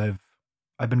 especially as I've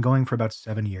been going for about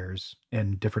 7 years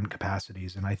in different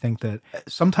capacities. And I think that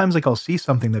sometimes, like, I'll see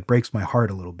something that breaks my heart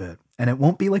a little bit, and it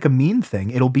won't be like a mean thing.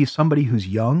 It'll be somebody who's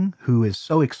young, who is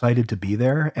so excited to be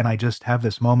there. And I just have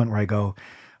this moment where I go,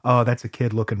 oh, that's a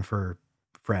kid looking for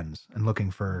friends and looking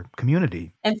for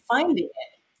community. And finding it.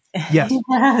 Yes.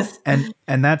 Yes.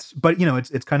 And that's, but, you know,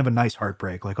 it's kind of a nice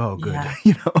heartbreak, like, oh, good, Yeah.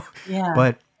 you know? Yeah.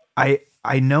 But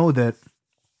I know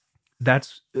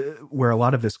that's where a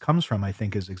lot of this comes from, I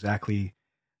think, is exactly,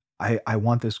 I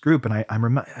want this group. And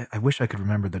I wish I could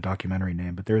remember the documentary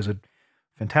name, but there's a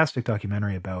fantastic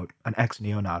documentary about an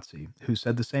ex-neo-Nazi who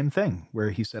said the same thing, where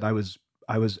he said, I was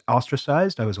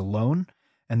ostracized, I was alone,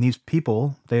 and these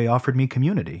people, they offered me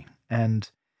community. And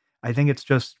I think it's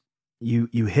just, you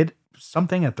hit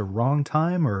something at the wrong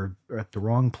time or at the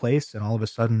wrong place, and all of a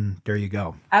sudden, there you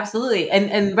go. Absolutely.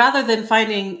 And rather than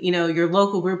finding, you know, your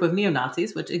local group of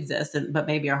neo-Nazis, which exist, but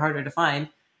maybe are harder to find,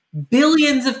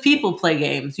 billions of people play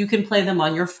games. You can play them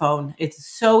on your phone. It's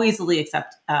so easily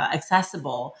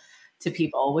accessible to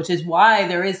people, which is why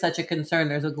there is such a concern.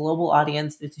 There's a global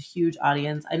audience. It's a huge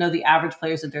audience. I know the average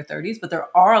player is in their 30s, but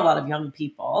there are a lot of young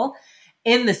people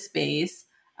in the space.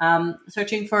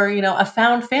 searching for, a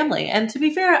found family. And to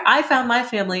be fair, I found my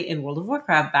family in World of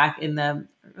Warcraft back in the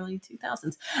early 2000s.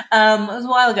 It was a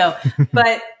while ago,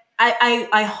 but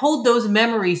I hold those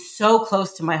memories so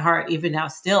close to my heart, even now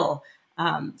still.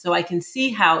 So I can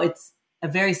see how it's a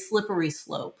very slippery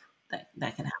slope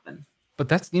that can happen. But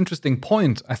that's the interesting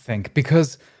point, I think,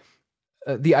 because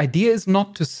the idea is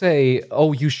not to say,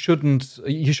 oh, you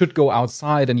should go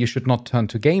outside and you should not turn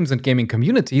to games and gaming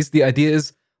communities. The idea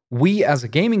is we as a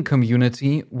gaming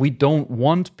community, we don't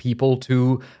want people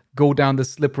to go down the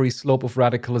slippery slope of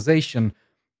radicalization.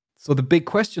 So the big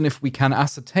question, if we can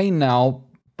ascertain now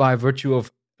by virtue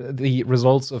of the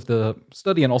results of the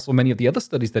study and also many of the other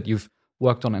studies that you've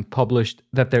worked on and published,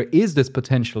 that there is this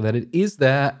potential, that it is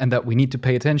there and that we need to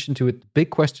pay attention to it. The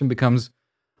big question becomes,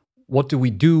 what do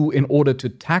we do in order to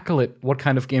tackle it? What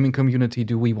kind of gaming community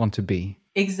do we want to be?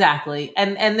 Exactly.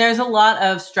 And there's a lot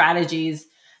of strategies,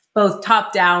 both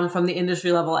top down from the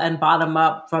industry level and bottom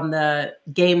up from the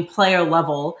game player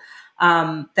level,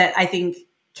 that I think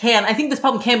this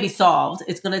problem can be solved.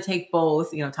 It's going to take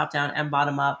both, top down and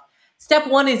bottom up. Step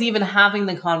one is even having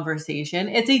the conversation.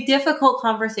 It's a difficult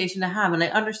conversation to have, and I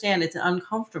understand it's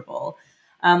uncomfortable.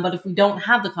 But if we don't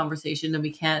have the conversation, then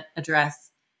we can't address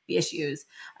the issues.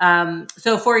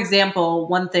 So, for example,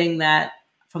 one thing that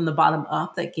from the bottom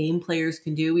up that game players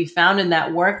can do, we found in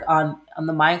that work on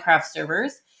the Minecraft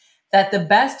servers, that the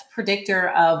best predictor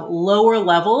of lower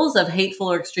levels of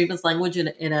hateful or extremist language in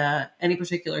any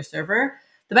particular server,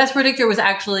 the best predictor was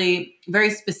actually very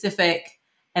specific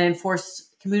and enforced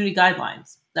community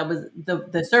guidelines. That was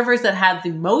the servers that had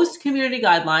the most community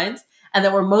guidelines and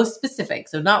that were most specific.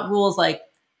 So not rules like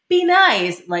be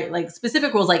nice, like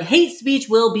specific rules like hate speech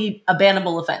will be a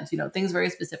bannable offense, things very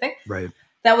specific. Right.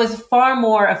 That was far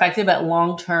more effective at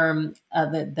long-term,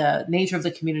 the nature of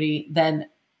the community than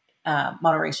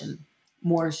moderation,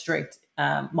 more strict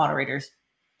moderators,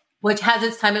 which has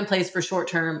its time and place for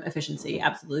short-term efficiency.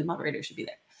 Absolutely, moderators should be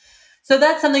there. So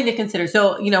that's something to consider.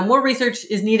 So, more research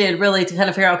is needed really to kind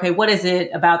of figure out, okay, what is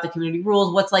it about the community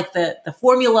rules? What's like the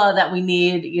formula that we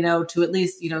need, to at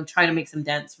least, try to make some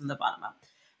dents from the bottom up.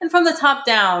 And from the top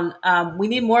down, we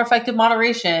need more effective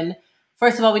moderation.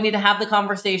 First of all, we need to have the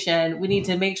conversation. We need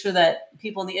to make sure that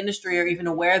people in the industry are even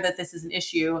aware that this is an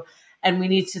issue. And we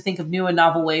need to think of new and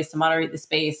novel ways to moderate the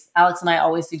space. Alex and I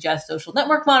always suggest social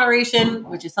network moderation,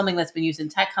 which is something that's been used in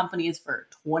tech companies for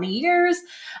 20 years.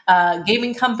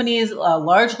 Gaming companies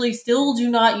largely still do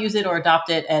not use it or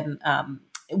adopt it. And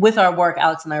with our work,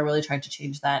 Alex and I are really trying to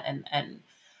change that and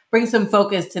bring some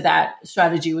focus to that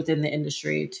strategy within the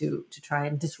industry to try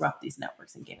and disrupt these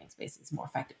networks and gaming spaces more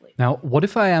effectively. Now, what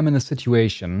if I am in a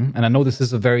situation, and I know this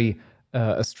is a very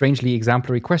a strangely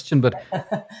exemplary question, but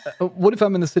what if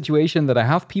I'm in a situation that I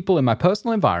have people in my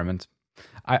personal environment?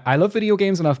 I love video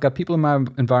games and I've got people in my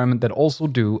environment that also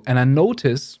do, and I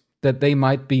notice that they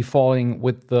might be falling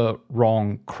with the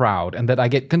wrong crowd and that I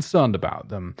get concerned about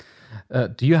them.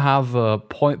 Do you have a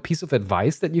piece of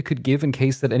advice that you could give in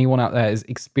case that anyone out there is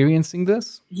experiencing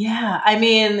this? Yeah, I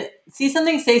mean, see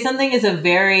something, say something is a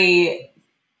very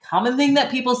common thing that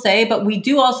people say, but we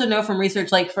do also know from research,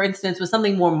 like for instance, with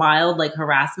something more mild like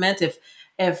harassment,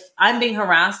 if I'm being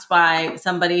harassed by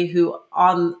somebody who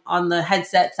on the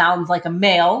headset sounds like a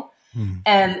male,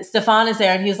 and Stefan is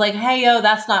there and he's like, hey, yo,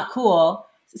 that's not cool.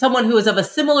 Someone who is of a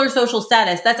similar social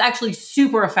status, that's actually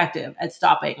super effective at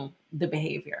stopping the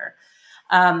behavior.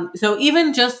 So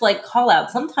even just like call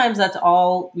out, sometimes that's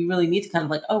all we really need to kind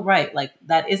of like, oh, right, like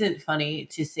that isn't funny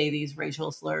to say these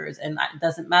racial slurs. And it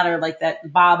doesn't matter like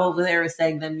that Bob over there is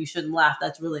saying them, you shouldn't laugh.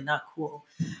 That's really not cool.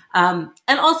 And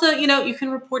also, you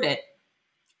can report it.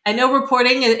 I know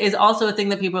reporting is also a thing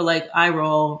that people are like, I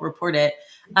roll, report it.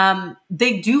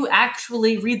 They do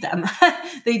actually read them.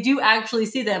 They do actually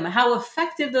see them. How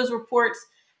effective those reports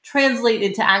translate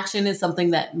into action is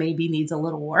something that maybe needs a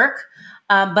little work.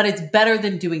 But it's better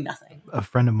than doing nothing. A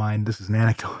friend of mine, this is an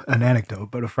anecdote,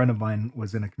 but a friend of mine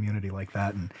was in a community like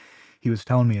that. And he was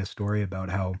telling me a story about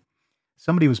how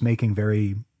somebody was making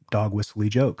very dog whistly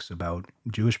jokes about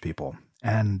Jewish people.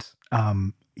 And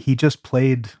he just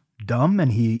played dumb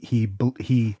and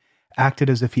he acted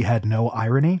as if he had no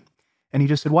irony. And he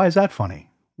just said, why is that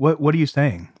funny? What are you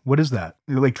saying? What is that?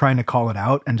 You're like trying to call it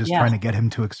out and just trying to get him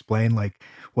to explain like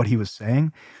what he was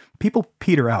saying. People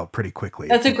peter out pretty quickly.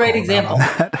 That's a great example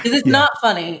because it's not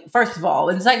funny, first of all.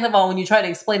 And second of all, when you try to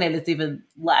explain it, it's even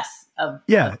less of.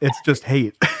 Yeah, it's just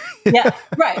hate. Yeah,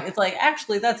 right. It's like,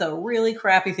 actually, that's a really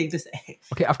crappy thing to say.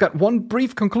 Okay, I've got one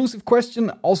brief conclusive question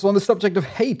also on the subject of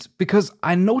hate, because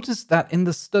I noticed that in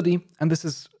the study, and this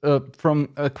is from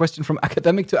a question from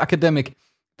academic to academic,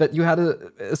 that you had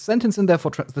a sentence in there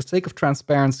for the sake of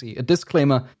transparency, a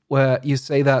disclaimer where you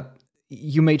say that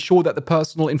you made sure that the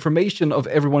personal information of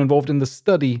everyone involved in the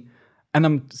study, and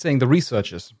I'm saying the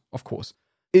researchers, of course,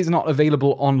 is not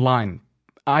available online.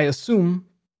 I assume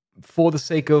for the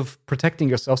sake of protecting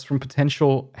yourselves from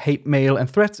potential hate mail and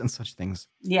threats and such things.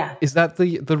 Yeah. Is that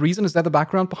the reason? Is that the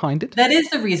background behind it? That is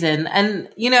the reason. And,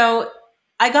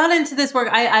 I got into this work.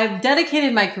 I've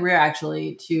dedicated my career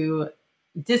actually to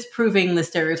disproving the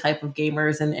stereotype of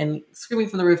gamers and screaming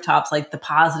from the rooftops like the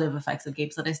positive effects of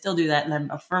games. And I still do that, and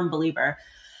I'm a firm believer.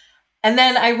 And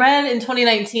then I read in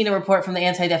 2019 a report from the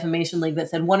Anti-Defamation League that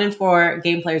said 1 in 4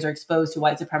 game players are exposed to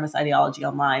white supremacist ideology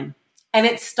online. And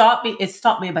it stopped me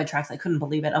in my tracks. I couldn't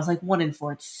believe it. I was like, 1 in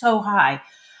 4, it's so high.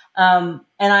 And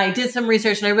I did some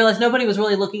research and I realized nobody was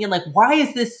really looking in like, why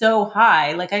is this so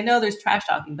high? Like, I know there's trash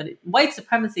talking, but white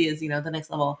supremacy is, the next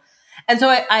level. And so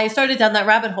I started down that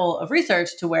rabbit hole of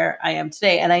research to where I am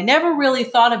today. And I never really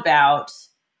thought about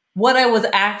what I was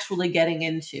actually getting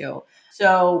into.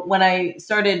 So when I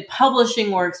started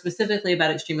publishing work specifically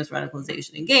about extremist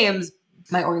radicalization in games,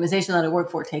 my organization that I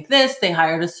work for, Take This, they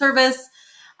hired a service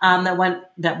that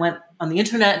went on the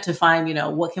internet to find,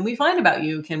 what can we find about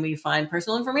you? Can we find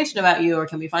personal information about you? Or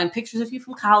can we find pictures of you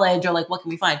from college? Or like, what can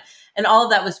we find? And all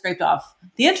of that was scraped off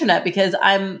the internet because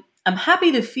I'm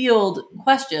happy to field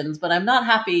questions, but I'm not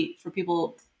happy for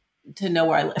people to know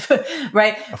where I live,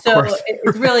 right? So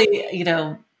it's really,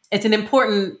 it's an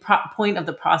important point of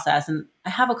the process. And I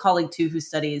have a colleague too who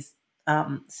studies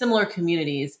similar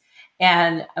communities.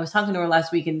 And I was talking to her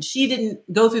last week and she didn't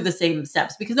go through the same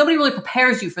steps because nobody really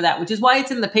prepares you for that, which is why it's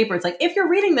in the paper. It's like, if you're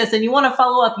reading this and you want to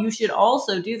follow up, you should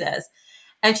also do this.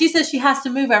 And she says she has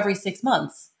to move every 6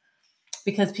 months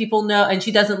because people know, and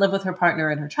she doesn't live with her partner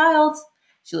and her child.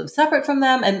 She lives separate from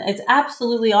them. And it's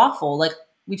absolutely awful. Like,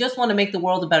 we just want to make the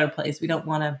world a better place. We don't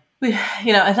want to,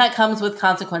 and that comes with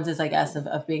consequences, I guess,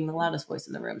 of being the loudest voice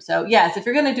in the room. So yes, if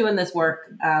you're going to do in this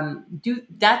work, do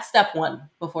that's step one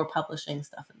before publishing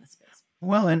stuff in this space.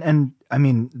 Well, and I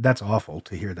mean, that's awful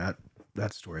to hear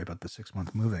that story about the 6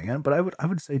 month moving. But I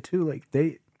would say too, like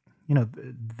they're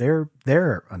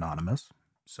anonymous.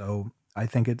 So I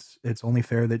think it's only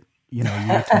fair that, you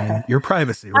retain your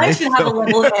privacy, right? I should have a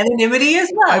level of anonymity as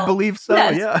well. I believe so,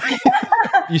 yes.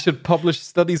 Yeah. You should publish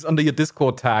studies under your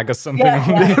Discord tag or something.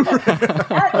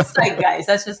 That's right, guys.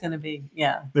 That's just going to be,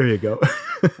 There you go.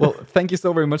 Well, thank you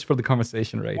so very much for the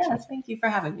conversation, Rachel. Yes, thank you for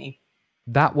having me.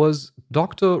 That was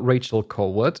Dr. Rachel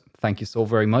Colwart. Thank you so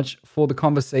very much for the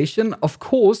conversation. Of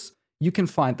course, you can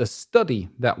find the study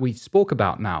that we spoke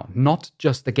about now, not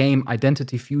just the game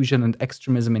Identity Fusion and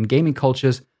Extremism in Gaming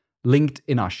Cultures, linked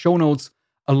in our show notes,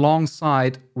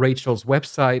 alongside Rachel's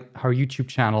website, her YouTube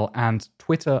channel, and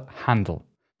Twitter handle.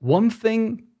 One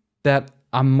thing that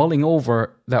I'm mulling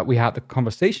over that we had the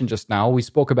conversation just now, we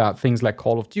spoke about things like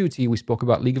Call of Duty, we spoke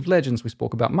about League of Legends, we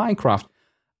spoke about Minecraft.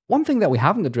 One thing that we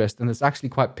haven't addressed, and it's actually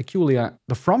quite peculiar,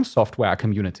 the From Software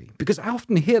community, because I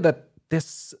often hear that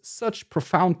there's such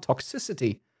profound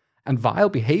toxicity and vile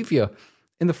behavior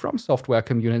in the From Software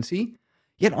community.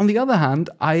 Yet on the other hand,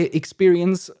 I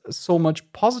experience so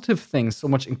much positive things, so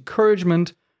much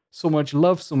encouragement, so much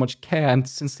love, so much care, and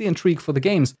sincere intrigue for the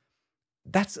games.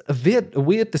 That's a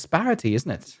weird disparity, isn't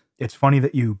it? It's funny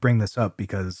that you bring this up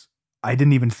because I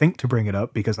didn't even think to bring it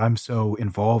up because I'm so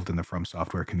involved in the From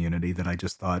Software community that I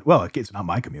just thought, well, it's not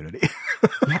my community.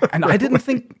 And I didn't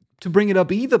think to bring it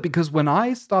up either because when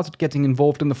I started getting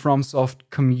involved in the FromSoft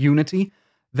community,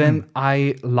 then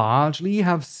I largely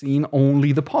have seen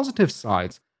only the positive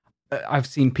sides. I've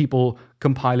seen people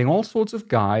compiling all sorts of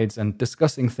guides and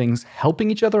discussing things,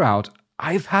 helping each other out.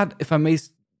 I've had, if I may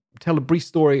tell a brief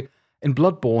story, in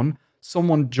Bloodborne,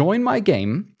 someone joined my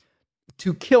game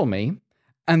to kill me,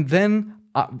 and then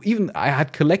I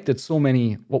had collected so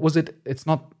many, what was it? It's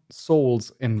not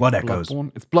souls in Blood Echoes.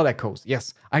 It's Blood Echoes,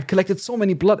 yes. I'd collected so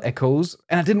many Blood Echoes,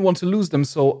 and I didn't want to lose them,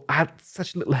 so I had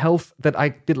such little health that I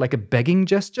did like a begging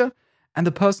gesture, and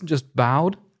the person just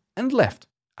bowed and left.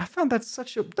 I found that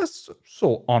that's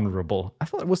so honorable. I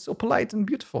thought it was so polite and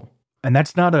beautiful. And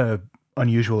that's not a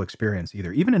unusual experience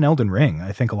either. Even in Elden Ring,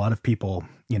 I think a lot of people,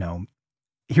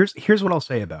 here's what I'll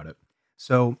say about it.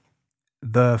 So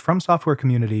the From Software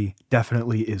community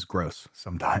definitely is gross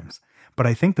sometimes. But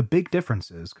I think the big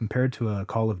difference is, compared to a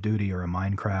Call of Duty or a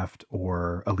Minecraft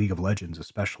or a League of Legends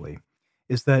especially,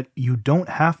 is that you don't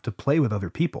have to play with other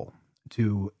people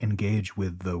to engage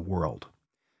with the world.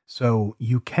 So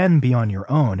you can be on your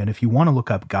own, and if you want to look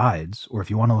up guides, or if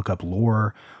you want to look up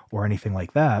lore or anything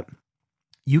like that,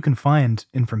 you can find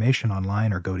information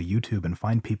online or go to YouTube and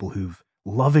find people who've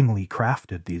lovingly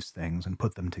crafted these things and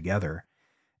put them together.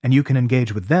 And you can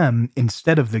engage with them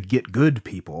instead of the get good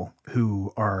people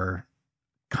who are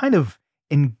kind of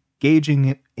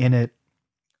engaging in it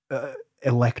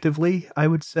electively, I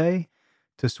would say,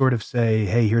 to sort of say,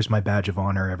 hey, here's my badge of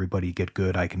honor. Everybody get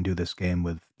good. I can do this game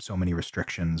with so many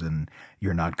restrictions, and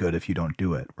you're not good if you don't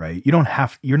do it, right?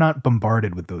 You're not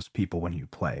bombarded with those people when you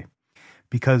play,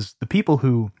 because the people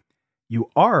who you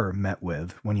are met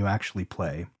with when you actually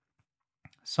play,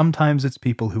 sometimes it's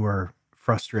people who are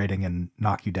frustrating and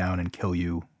knock you down and kill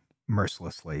you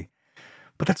mercilessly.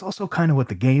 But that's also kind of what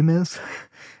the game is.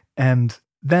 And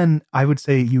then I would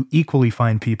say you equally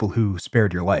find people who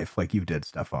spared your life, like you did,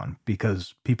 Stefan,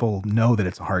 because people know that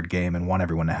it's a hard game and want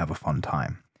everyone to have a fun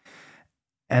time.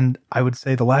 And I would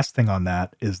say the last thing on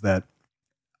that is that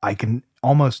I can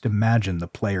almost imagine the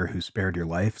player who spared your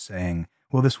life saying,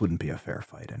 well, this wouldn't be a fair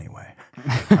fight anyway.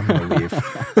 I'm going to leave.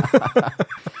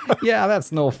 Yeah,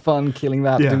 that's no fun killing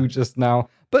that dude just now.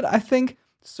 But I think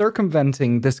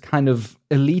circumventing this kind of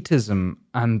elitism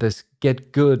and this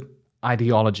get good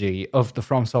ideology of the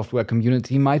From Software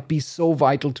community might be so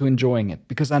vital to enjoying it,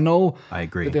 because I know I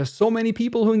agree that there's so many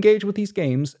people who engage with these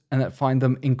games and that find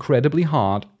them incredibly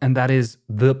hard, and that is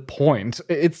the point.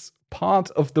 It's part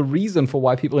of the reason for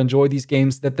why people enjoy these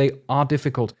games, that they are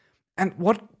difficult. And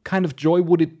what kind of joy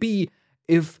would it be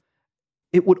if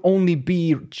it would only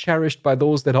be cherished by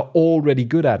those that are already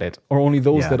good at it, or only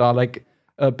those that are like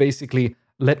basically,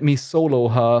 let me solo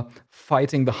her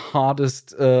fighting the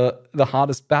hardest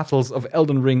battles of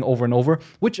Elden Ring over and over,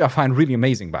 which I find really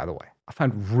amazing, by the way. I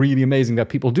find really amazing that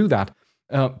people do that.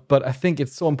 But I think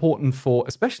it's so important for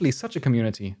especially such a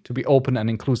community to be open and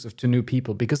inclusive to new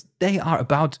people, because they are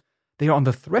on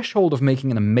the threshold of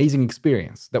making an amazing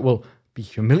experience that will be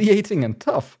humiliating and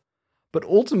tough, but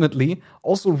ultimately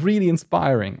also really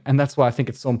inspiring. And that's why I think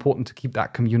it's so important to keep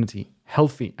that community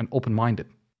healthy and open-minded.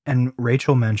 And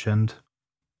Rachel mentioned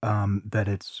that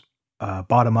it's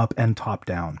bottom up and top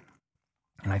down.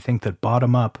 And I think that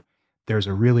bottom up, there's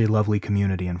a really lovely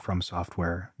community in From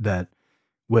Software that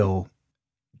will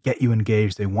get you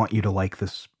engaged. They want you to like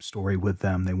this story with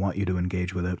them. They want you to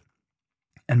engage with it.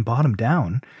 And bottom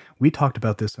down, we talked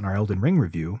about this in our Elden Ring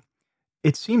review.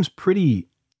 It seems pretty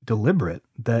deliberate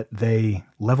that they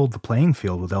leveled the playing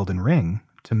field with Elden Ring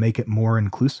to make it more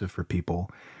inclusive for people,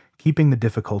 keeping the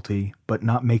difficulty, but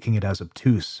not making it as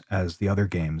obtuse as the other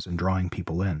games and drawing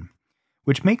people in.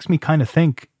 Which makes me kind of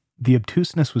think the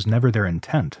obtuseness was never their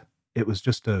intent. It was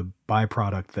just a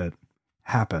byproduct that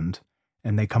happened,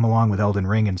 and they come along with Elden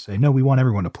Ring and say, no, we want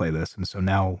everyone to play this. And so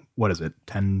now, what is it,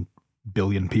 10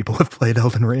 billion people have played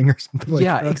Elden Ring or something like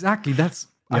that? Yeah, exactly. That's,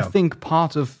 I think,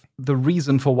 part of the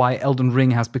reason for why Elden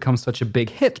Ring has become such a big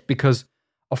hit, because,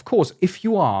 of course, if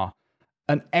you are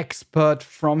an expert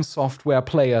From Software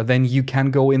player, then you can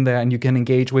go in there and you can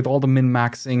engage with all the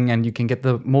min-maxing and you can get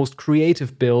the most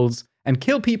creative builds and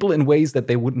kill people in ways that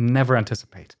they would never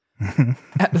anticipate.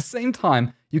 At the same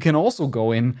time, you can also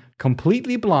go in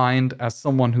completely blind as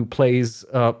someone who plays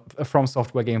a From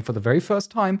Software game for the very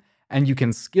first time, and you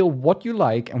can skill what you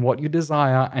like and what you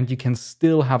desire, and you can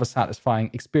still have a satisfying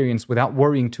experience without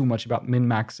worrying too much about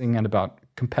min-maxing and about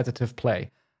competitive play.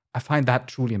 I find that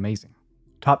truly amazing.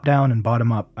 Top down and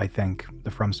bottom up, I think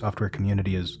the From Software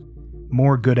community is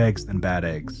more good eggs than bad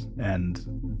eggs. And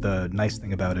the nice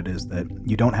thing about it is that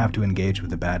you don't have to engage with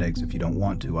the bad eggs if you don't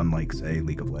want to, unlike, say,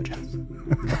 League of Legends.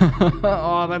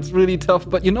 Oh, that's really tough.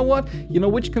 But you know what? You know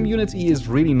which community is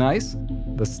really nice?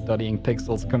 The Studying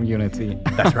Pixels community.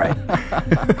 That's right.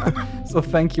 So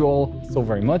thank you all so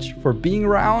very much for being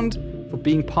around, for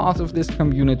being part of this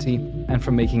community, and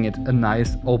for making it a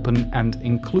nice, open, and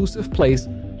inclusive place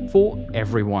for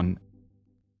everyone.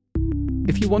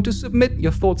 If you want to submit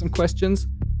your thoughts and questions,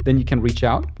 then you can reach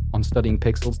out on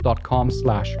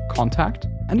studyingpixels.com/contact.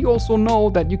 And you also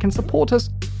know that you can support us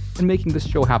in making this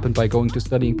show happen by going to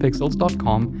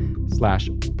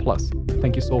studyingpixels.com/plus.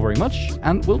 Thank you so very much,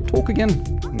 and we'll talk again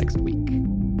next week.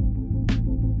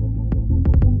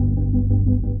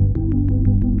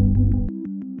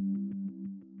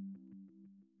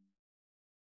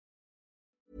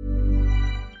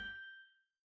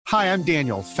 Hi, I'm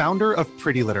Daniel, founder of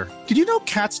Pretty Litter. Did you know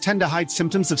cats tend to hide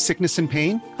symptoms of sickness and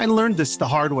pain? I learned this the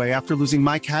hard way after losing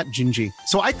my cat, Gingy.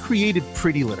 So I created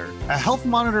Pretty Litter, a health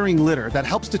monitoring litter that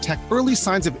helps detect early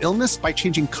signs of illness by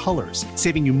changing colors,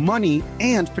 saving you money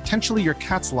and potentially your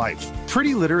cat's life.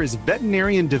 Pretty Litter is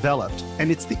veterinarian developed, and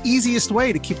it's the easiest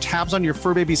way to keep tabs on your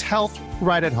fur baby's health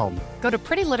right at home. Go to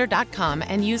prettylitter.com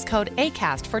and use code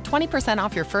ACAST for 20%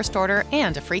 off your first order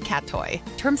and a free cat toy.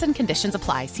 Terms and conditions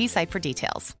apply. See site for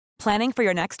details. Planning for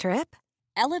your next trip?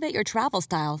 Elevate your travel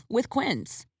style with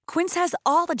Quince. Quince has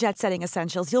all the jet-setting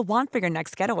essentials you'll want for your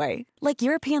next getaway, like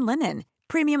European linen,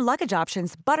 premium luggage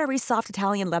options, buttery soft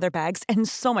Italian leather bags, and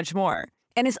so much more.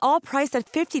 And is all priced at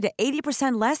 50 to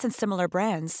 80% less than similar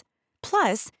brands.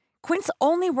 Plus, Quince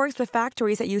only works with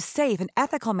factories that use safe and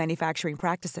ethical manufacturing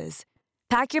practices.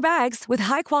 Pack your bags with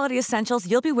high-quality essentials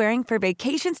you'll be wearing for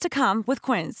vacations to come with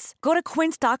Quince. Go to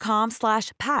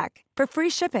quince.com/pack for free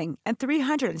shipping and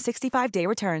 365-day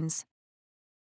returns.